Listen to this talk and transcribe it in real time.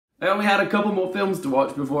I only had a couple more films to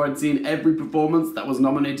watch before I'd seen every performance that was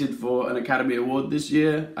nominated for an Academy Award this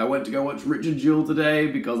year. I went to go watch Richard Jewell today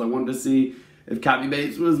because I wanted to see if Kathy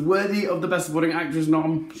Bates was worthy of the Best Supporting Actress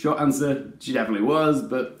nom. Short answer, she definitely was,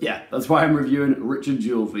 but yeah, that's why I'm reviewing Richard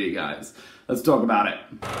Jewell for you guys. Let's talk about it.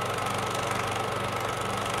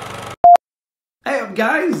 Hey up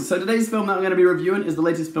guys! So today's film that I'm going to be reviewing is the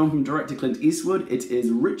latest film from director Clint Eastwood. It is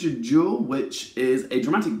Richard Jewell, which is a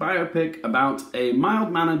dramatic biopic about a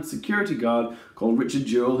mild-mannered security guard called Richard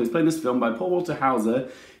Jewell, who's played in this film by Walter Hauser,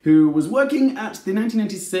 who was working at the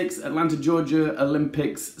 1996 Atlanta, Georgia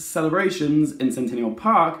Olympics celebrations in Centennial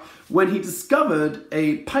Park when he discovered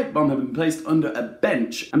a pipe bomb had been placed under a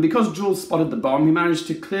bench. And because Jewell spotted the bomb, he managed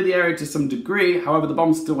to clear the area to some degree. However, the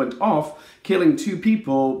bomb still went off, killing 2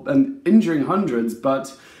 people and injuring hundreds,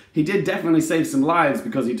 but he did definitely save some lives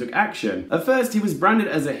because he took action. At first, he was branded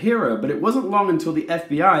as a hero, but it wasn't long until the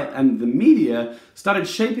FBI and the media started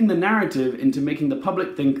shaping the narrative into making the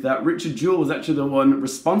public think that Richard Jewell was actually the one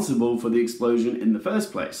responsible for the explosion in the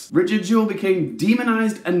first place. Richard Jewell became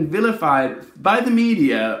demonized and vilified by the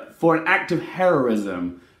media for an act of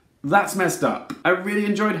heroism. That's messed up. I really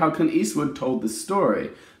enjoyed how Clint Eastwood told this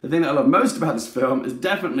story. The thing that I love most about this film is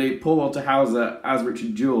definitely Walter Hauser as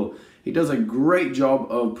Richard Jewell. He does a great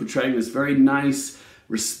job of portraying this very nice,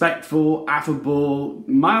 respectful, affable,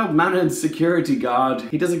 mild-mannered security guard.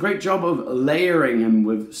 He does a great job of layering him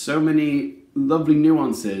with so many lovely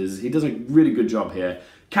nuances. He does a really good job here.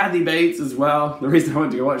 Kathy Bates as well. The reason I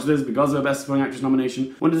went to go watch this because of her Best Supporting Actress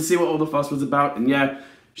nomination. Wanted to see what all the fuss was about, and yeah,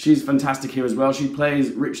 she's fantastic here as well. She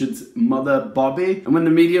plays Richard's mother, Bobby. And when the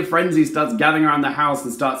media frenzy starts gathering around the house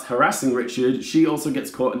and starts harassing Richard, she also gets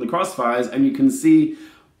caught in the crossfires, and you can see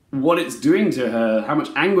what it's doing to her, how much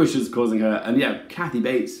anguish it's causing her. And yeah, Kathy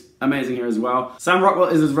Bates, amazing here as well. Sam Rockwell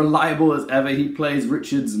is as reliable as ever. He plays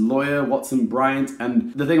Richard's lawyer, Watson Bryant,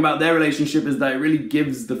 and the thing about their relationship is that it really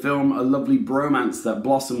gives the film a lovely bromance that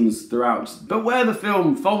blossoms throughout. But where the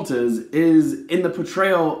film falters is in the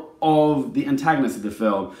portrayal of the antagonist of the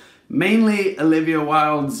film. Mainly Olivia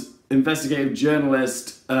Wilde's investigative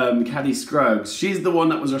journalist, Kathy Scruggs. She's the one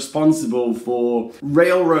that was responsible for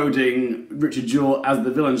railroading Richard Jewell as the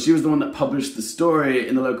villain. She was the one that published the story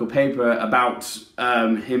in the local paper about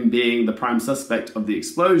him being the prime suspect of the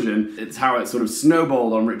explosion. It's how it sort of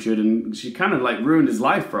snowballed on Richard, and she kind of like ruined his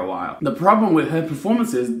life for a while. The problem with her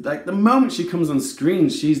performance is, like, the moment she comes on screen,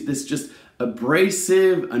 she's this just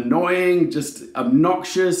abrasive, annoying, just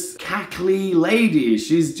obnoxious, cackly lady.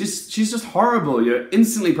 She's just horrible. You're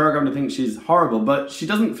instantly programmed to think she's horrible, but she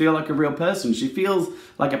doesn't feel like a real person. She feels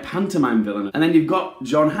like a pantomime villain. And then you've got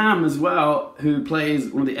John Hamm as well, who plays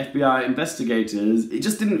one of the FBI investigators. It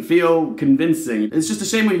just didn't feel convincing. It's just a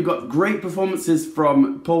shame when you've got great performances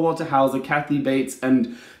from Walter Hauser, Kathy Bates,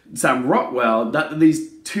 and Sam Rockwell, that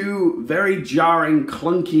these two very jarring,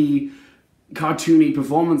 clunky, cartoony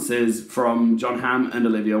performances from John Hamm and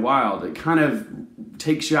Olivia Wilde. It kind of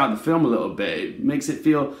takes you out of the film a little bit. It makes it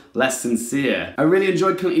feel less sincere. I really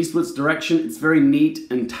enjoyed Clint Eastwood's direction. It's very neat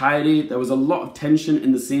and tidy. There was a lot of tension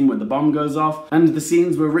in the scene where the bomb goes off, and the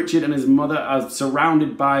scenes where Richard and his mother are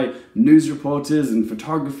surrounded by news reporters and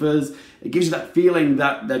photographers. It gives you that feeling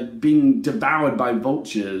that they're being devoured by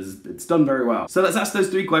vultures. It's done very well. So let's ask those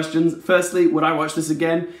 3 questions. Firstly, would I watch this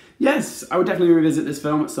again? Yes, I would definitely revisit this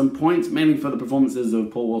film at some point, mainly for the performances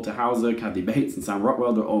of Walter Hauser, Kathy Bates, and Sam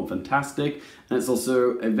Rockwell. They're all fantastic, and it's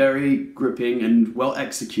also a very gripping and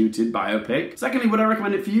well-executed biopic. Secondly, would I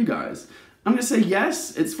recommend it for you guys? I'm gonna say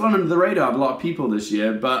yes. It's flown under the radar of a lot of people this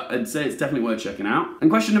year, but I'd say it's definitely worth checking out.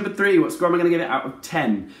 And question number 3, what score am I gonna give it out of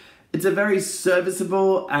 10? It's a very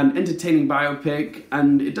serviceable and entertaining biopic,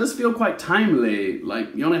 and it does feel quite timely.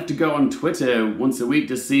 Like, you only have to go on Twitter once a week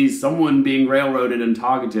to see someone being railroaded and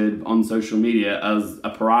targeted on social media as a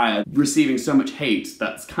pariah, receiving so much hate.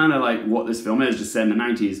 That's kind of like what this film is, just set in the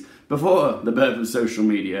 90s, before the birth of social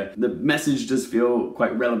media. The message does feel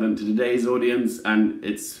quite relevant to today's audience, and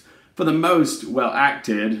it's, for the most, well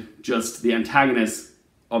acted. Just the antagonists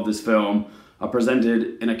of this film are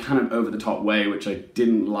presented in a kind of over-the-top way, which I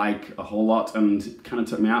didn't like a whole lot and kind of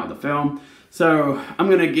took me out of the film. So I'm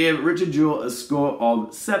going to give Richard Jewell a score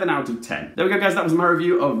of 7 out of 10. There we go, guys. That was my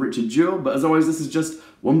review of Richard Jewell, but as always, this is just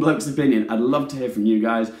one bloke's opinion. I'd love to hear from you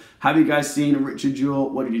guys. Have you guys seen Richard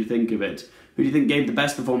Jewell? What did you think of it? Who do you think gave the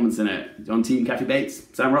best performance in it? On Team Kathy Bates,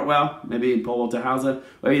 Sam Rockwell, maybe Walter Hauser?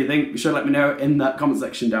 What do you think? Be sure to let me know in that comment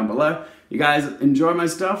section down below. You guys enjoy my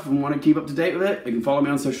stuff and want to keep up to date with it, you can follow me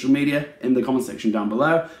on social media in the comment section down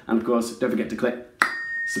below. And of course, don't forget to click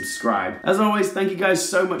subscribe. As always, thank you guys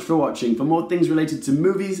so much for watching. For more things related to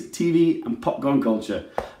movies, TV, and popcorn culture,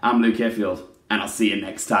 I'm Luke Airfield, and I'll see you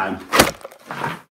next time.